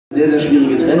sehr, sehr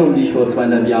schwierige Trennung, die ich vor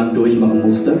 2,5 Jahren durchmachen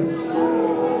musste.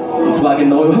 Und zwar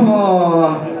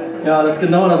genau, ja, das ist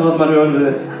genau das, was man hören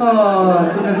will.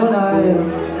 Es tut mir so leid.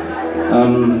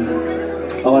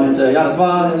 Ja, das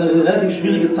war eine relativ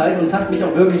schwierige Zeit und es hat mich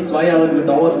auch wirklich 2 Jahre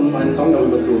gedauert, um einen Song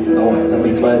darüber zu dauern. Es hat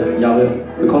mich 2 Jahre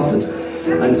gekostet,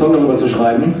 einen Song darüber zu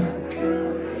schreiben.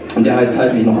 Und der heißt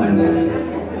Halt mich noch einmal.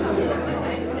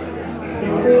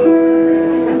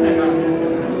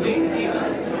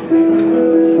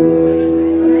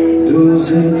 Du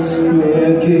sitzt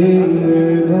mir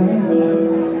gegenüber,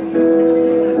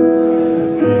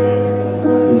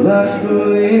 du sagst,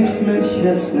 du liebst mich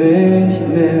jetzt nicht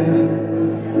mehr.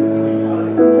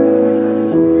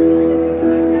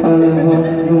 Alle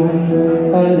Hoffnung,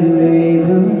 all die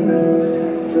Liebe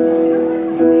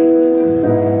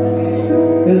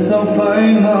ist auf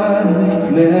einmal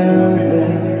nichts mehr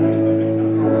wert.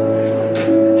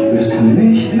 Spürst du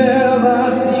nicht mehr,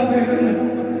 was ich fühle?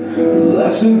 Du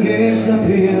sagst, du gehst ab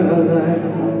hier allein.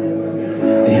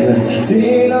 Ich lass dich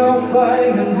ziehen auf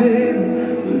eigenen Weg,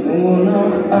 nur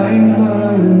noch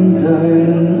einmal in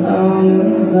deinen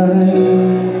Armen sein.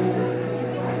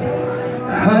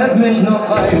 Halt mich noch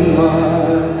einmal,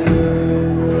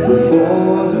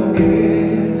 bevor du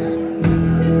gehst.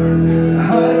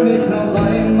 Halt mich noch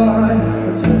einmal,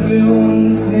 als wenn wir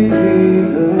uns nie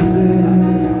wiedersehen.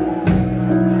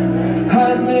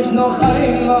 Halt mich noch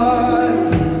einmal,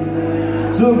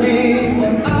 so wie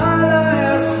beim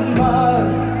allerersten Mal.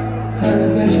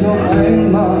 Halt mich noch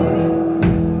einmal,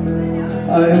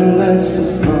 ein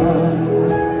letztes Mal.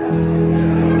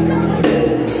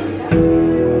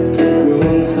 Für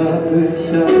uns hab ich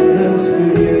alles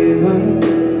gegeben,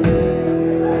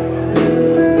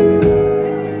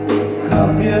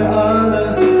 hab dir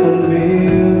alles von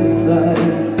mir gezeigt,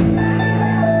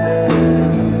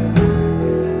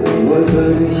 wollte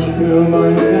dich für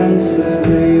mein ganzes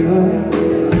Leben.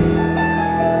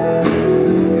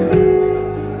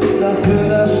 Dachte,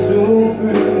 dass du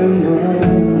für immer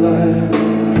bleibst.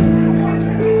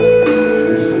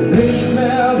 Spürst du nicht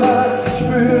mehr, was ich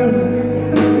spüre?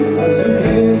 Du sagst, du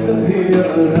gehst ab hier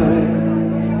allein.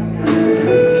 Ich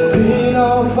lass dich ziehen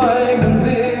auf eigenen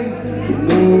Weg,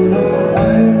 nur noch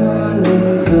einmal in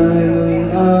deinen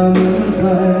Armen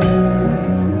sein.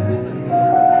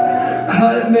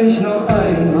 Halt mich noch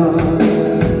einmal,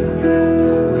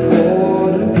 bevor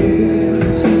du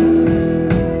gehst.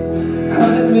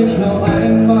 Halt mich noch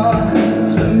einmal,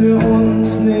 als wenn wir uns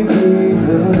nie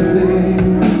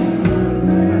wiedersehen.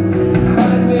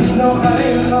 Halt mich noch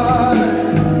einmal,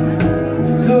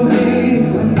 so wie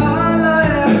beim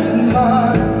allerersten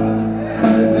Mal.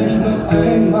 Halt mich noch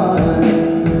einmal,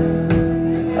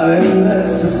 ein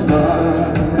letztes Mal.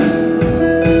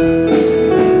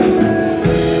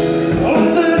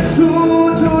 Und es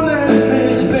tut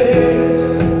unendlich weh,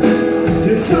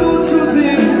 dir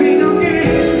zuzusehen, wie du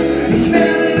gehst. Ich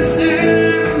werde es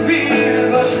irgendwie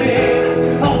überstehen,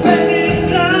 auch wenn ich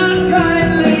grad kein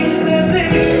Licht mehr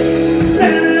sehe.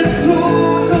 Denn es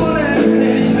tut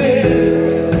unendlich weh,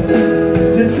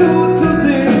 dir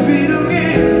zuzusehen, wie du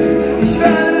gehst. Ich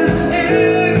werde es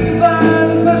irgendwann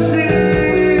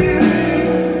verstehen.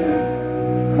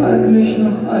 Halt mich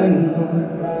noch einmal,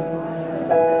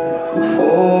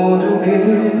 bevor du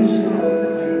gehst.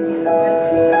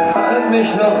 Halt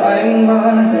mich noch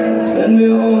einmal, als wenn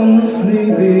wir uns nie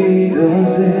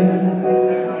wiedersehen.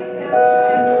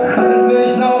 Halt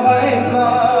mich noch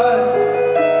einmal,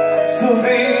 so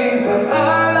wie beim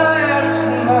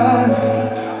allerersten Mal.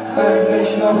 Halt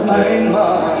mich noch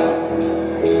einmal,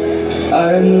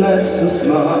 ein letztes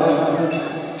Mal.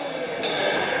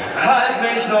 Halt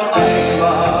mich noch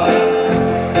einmal,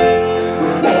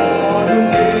 bevor du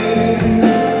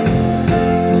gehst.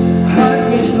 Halt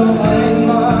mich noch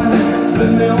einmal, als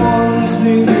wenn wir uns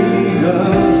nie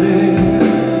wiedersehen.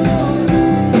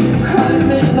 Halt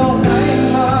mich noch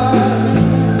einmal,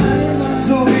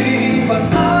 so wie beim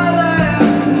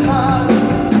allerersten Mal.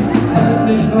 Halt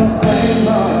mich noch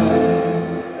einmal,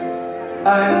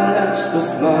 ein letztes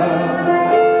Mal.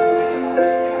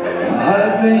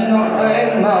 Halt mich noch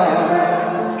einmal,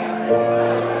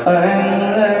 ein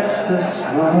letztes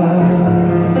Mal.